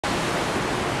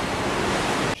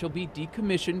shall be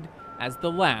decommissioned as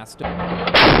the last.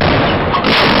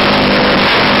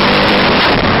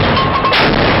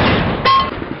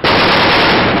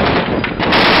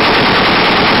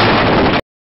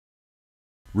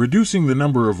 Reducing the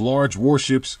number of large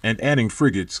warships and adding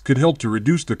frigates could help to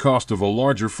reduce the cost of a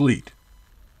larger fleet.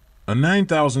 A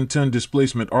 9,000-ton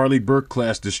displacement Arleigh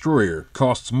Burke-class destroyer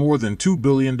costs more than $2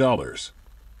 billion.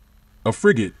 A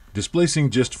frigate, displacing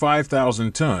just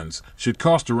 5,000 tons, should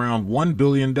cost around $1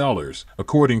 billion,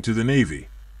 according to the Navy.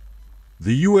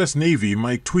 The U.S. Navy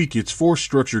might tweak its force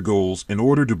structure goals in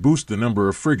order to boost the number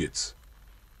of frigates.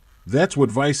 That's what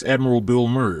Vice Admiral Bill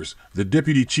Mers, the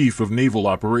Deputy Chief of Naval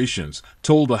Operations,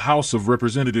 told the House of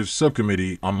Representatives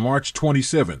Subcommittee on March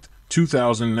 27,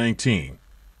 2019.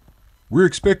 "We're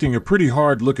expecting a pretty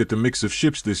hard look at the mix of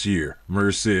ships this year,"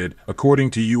 Mers said, according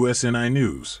to USNI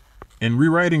News. In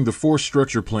rewriting the force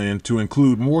structure plan to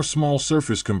include more small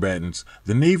surface combatants,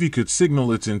 the Navy could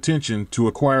signal its intention to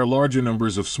acquire larger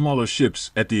numbers of smaller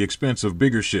ships at the expense of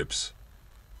bigger ships.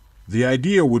 The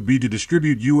idea would be to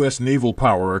distribute U.S. naval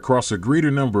power across a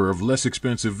greater number of less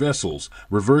expensive vessels,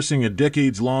 reversing a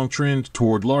decades-long trend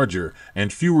toward larger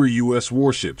and fewer U.S.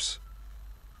 warships.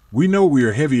 "We know we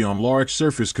are heavy on large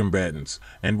surface combatants,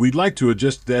 and we'd like to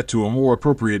adjust that to a more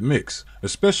appropriate mix,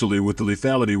 especially with the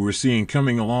lethality we're seeing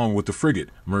coming along with the frigate,"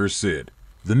 Mers said.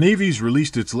 The Navy's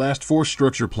released its last force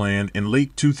structure plan in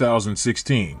late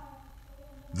 2016.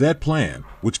 That plan,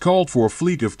 which called for a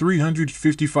fleet of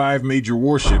 355 major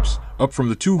warships, up from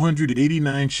the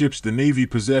 289 ships the Navy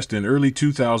possessed in early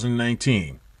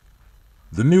 2019.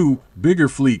 The new, bigger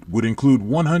fleet would include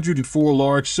 104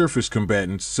 large surface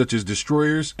combatants such as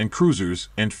destroyers and cruisers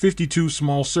and 52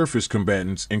 small surface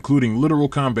combatants including littoral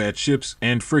combat ships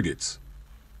and frigates.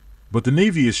 But the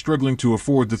Navy is struggling to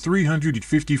afford the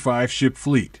 355-ship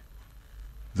fleet.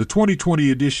 The 2020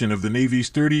 edition of the Navy's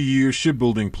 30-year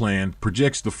shipbuilding plan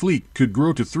projects the fleet could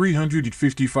grow to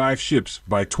 355 ships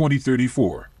by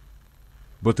 2034.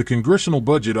 But the Congressional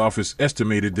Budget Office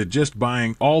estimated that just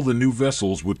buying all the new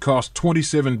vessels would cost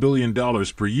 $27 billion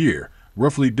per year,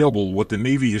 roughly double what the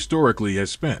Navy historically has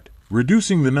spent.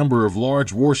 Reducing the number of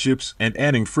large warships and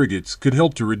adding frigates could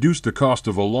help to reduce the cost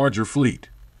of a larger fleet.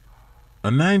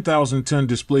 A 9,000-ton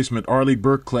displacement Arleigh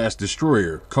Burke-class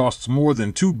destroyer costs more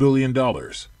than $2 billion.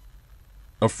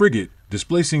 A frigate,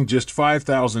 displacing just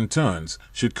 5,000 tons,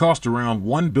 should cost around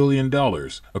 $1 billion,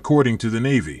 according to the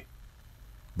Navy.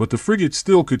 But the frigate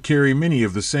still could carry many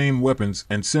of the same weapons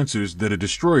and sensors that a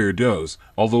destroyer does,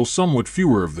 although somewhat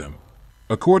fewer of them.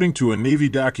 According to a Navy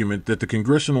document that the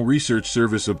Congressional Research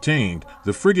Service obtained,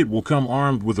 the frigate will come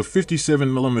armed with a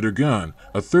 57mm gun,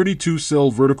 a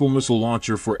 32-cell vertical missile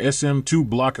launcher for SM-2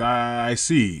 Block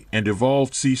IIIC and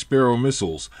evolved Sea Sparrow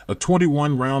missiles, a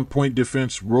 21-round point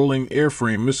defense rolling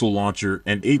airframe missile launcher,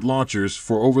 and 8 launchers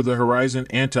for over-the-horizon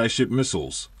anti-ship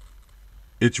missiles.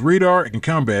 Its radar and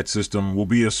combat system will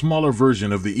be a smaller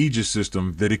version of the Aegis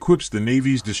system that equips the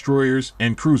Navy's destroyers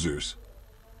and cruisers.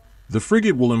 The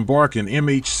frigate will embark an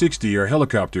MH-60 or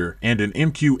helicopter and an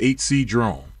MQ-8C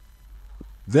drone.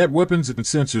 That weapons and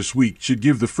sensor suite should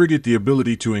give the frigate the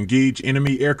ability to engage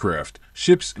enemy aircraft,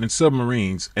 ships, and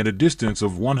submarines at a distance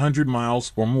of 100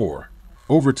 miles or more.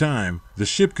 Over time, the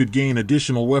ship could gain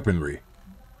additional weaponry.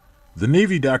 The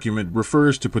Navy document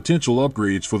refers to potential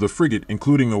upgrades for the frigate,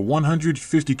 including a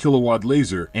 150-kilowatt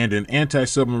laser and an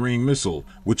anti-submarine missile,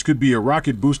 which could be a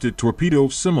rocket-boosted torpedo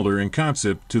similar in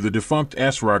concept to the defunct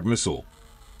ASROG missile.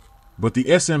 But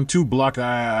the SM-2 Block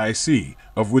IIIC,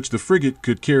 of which the frigate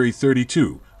could carry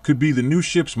 32, could be the new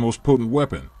ship's most potent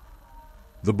weapon.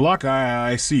 The Block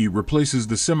IIIC replaces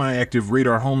the semi-active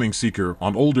radar homing seeker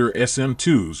on older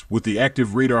SM-2s with the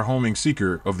active radar homing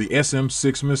seeker of the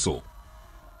SM-6 missile.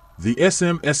 The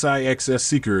SM-SIXS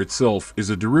seeker itself is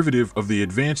a derivative of the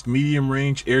Advanced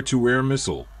Medium-Range Air-to-Air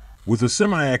missile. With a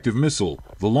semi-active missile,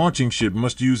 the launching ship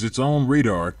must use its own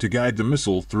radar to guide the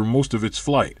missile through most of its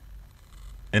flight.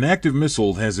 An active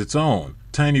missile has its own,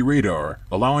 tiny radar,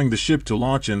 allowing the ship to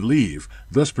launch and leave,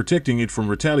 thus protecting it from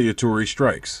retaliatory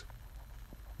strikes.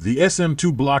 The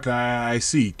SM-2 Block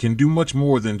IIIC can do much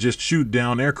more than just shoot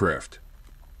down aircraft.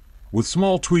 With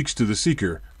small tweaks to the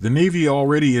seeker, the Navy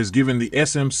already has given the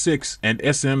SM-6 and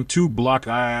SM-2 Block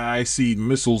IIIC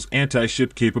missiles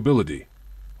anti-ship capability.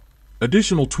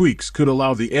 Additional tweaks could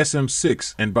allow the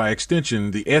SM-6 and by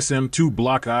extension the SM-2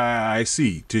 Block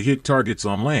IIIC to hit targets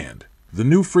on land. The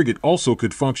new frigate also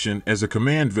could function as a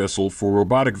command vessel for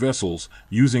robotic vessels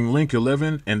using Link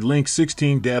 11 and Link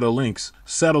 16 data links,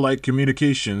 satellite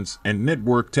communications, and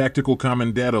network tactical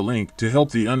common data link to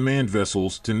help the unmanned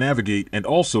vessels to navigate and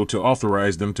also to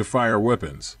authorize them to fire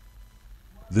weapons.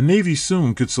 The Navy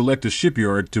soon could select a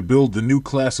shipyard to build the new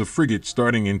class of frigate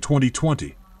starting in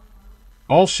 2020.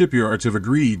 All shipyards have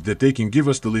agreed that they can give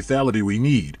us the lethality we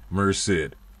need, Mers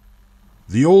said.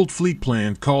 The old fleet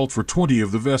plan called for 20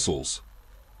 of the vessels.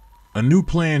 A new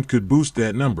plan could boost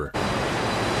that number.